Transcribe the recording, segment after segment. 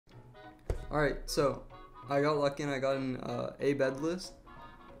Alright, so I got lucky and I got an ABedless.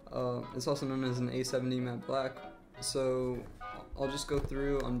 It's also known as an A70 matte black. So I'll just go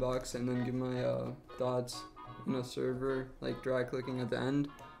through, unbox, and then give my thoughts in a server, like dry clicking at the end.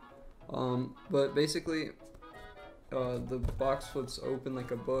 But basically, the box flips open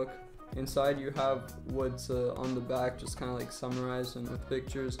like a book. Inside you have what's on the back, just kind of like summarized and with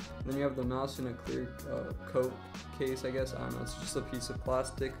pictures. Then you have the mouse in a clear coat case, I guess. I don't know, it's just a piece of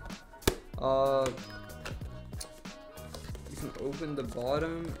plastic. You can open the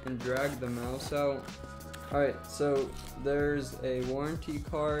bottom and drag the mouse out. Alright, so there's a warranty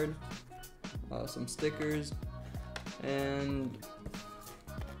card, some stickers, and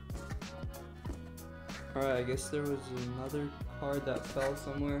alright, I guess there was another card that fell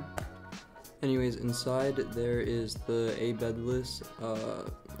somewhere. Anyways, inside there is the ABedless.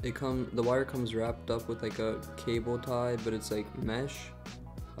 The wire comes wrapped up with like a cable tie, but it's like mesh.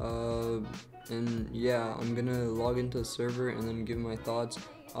 And yeah, I'm gonna log into the server and then give my thoughts.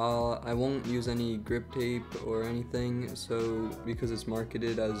 I won't use any grip tape or anything, so because it's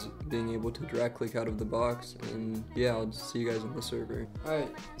marketed as being able to direct click out of the box. And yeah, I'll see you guys on the server.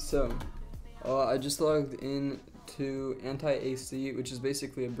 Alright, so I just logged in to anti-AC, which is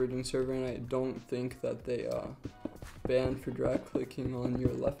basically a bridging server, and I don't think that they ban for drag clicking on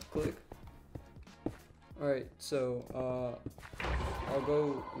your left click. Alright, so I'll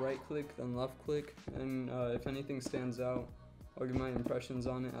go right click then left click, and if anything stands out, I'll give my impressions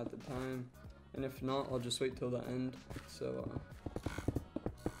on it at the time, and if not, I'll just wait till the end. So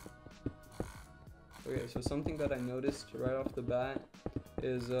okay, so something that I noticed right off the bat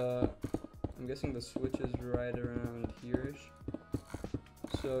is I'm guessing the switch is right around here-ish.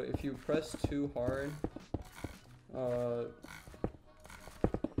 So if you press too hard,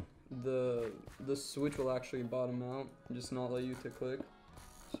 the switch will actually bottom out and just not let you to click.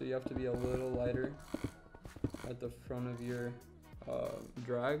 So you have to be a little lighter at the front of your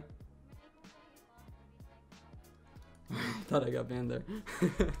drag. Thought I got banned there.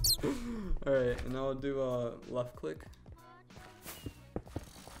 Alright, and now I'll do a left click.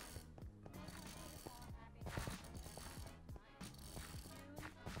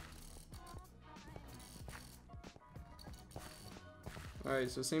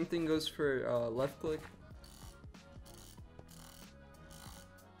 Alright, so same thing goes for left click.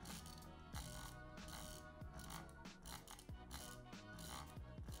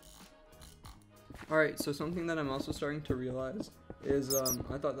 Alright, so something that I'm also starting to realize is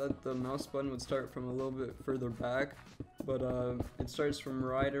I thought that the mouse button would start from a little bit further back, but it starts from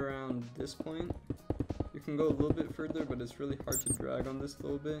right around this point. You can go a little bit further, but it's really hard to drag on this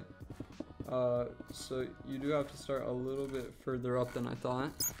little bit. So you do have to start a little bit further up than I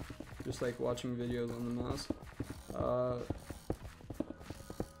thought, just like watching videos on the mouse.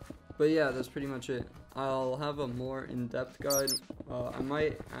 But yeah, that's pretty much it. I'll have a more in-depth guide. I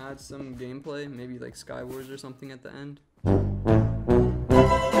might add some gameplay, maybe like Skywars or something at the end.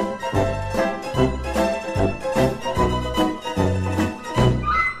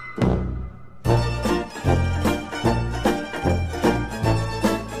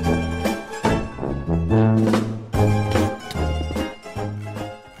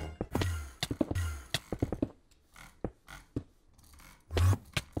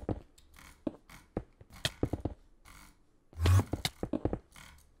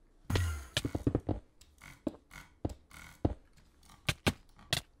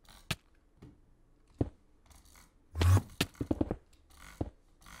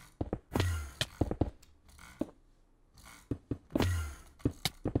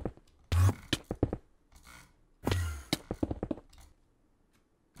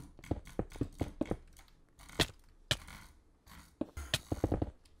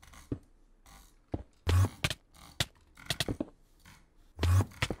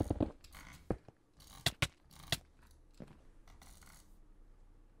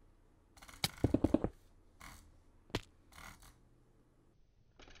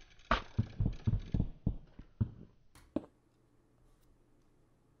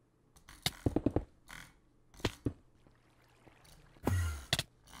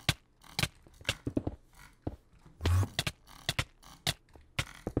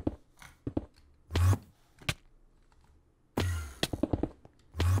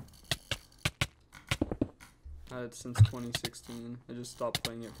 It's since 2016. I just stopped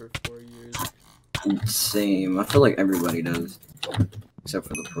playing it for 4 years. Same. I feel like everybody does, except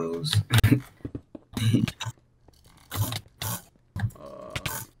for the pros.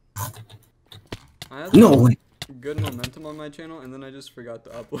 I had good momentum on my channel, and then I just forgot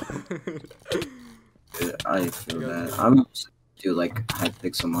to upload. I feel that. I'm do like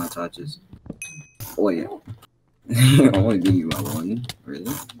HyperX montages. Wait. I only beat you by 1.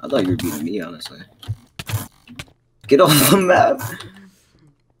 Really? I thought you were beating me, honestly. Get off the map!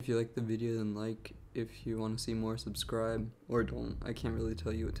 If you like the video, then like. If you want to see more, subscribe. Or don't. I can't really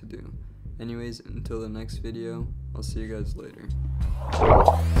tell you what to do. Anyways, until the next video, I'll see you guys later.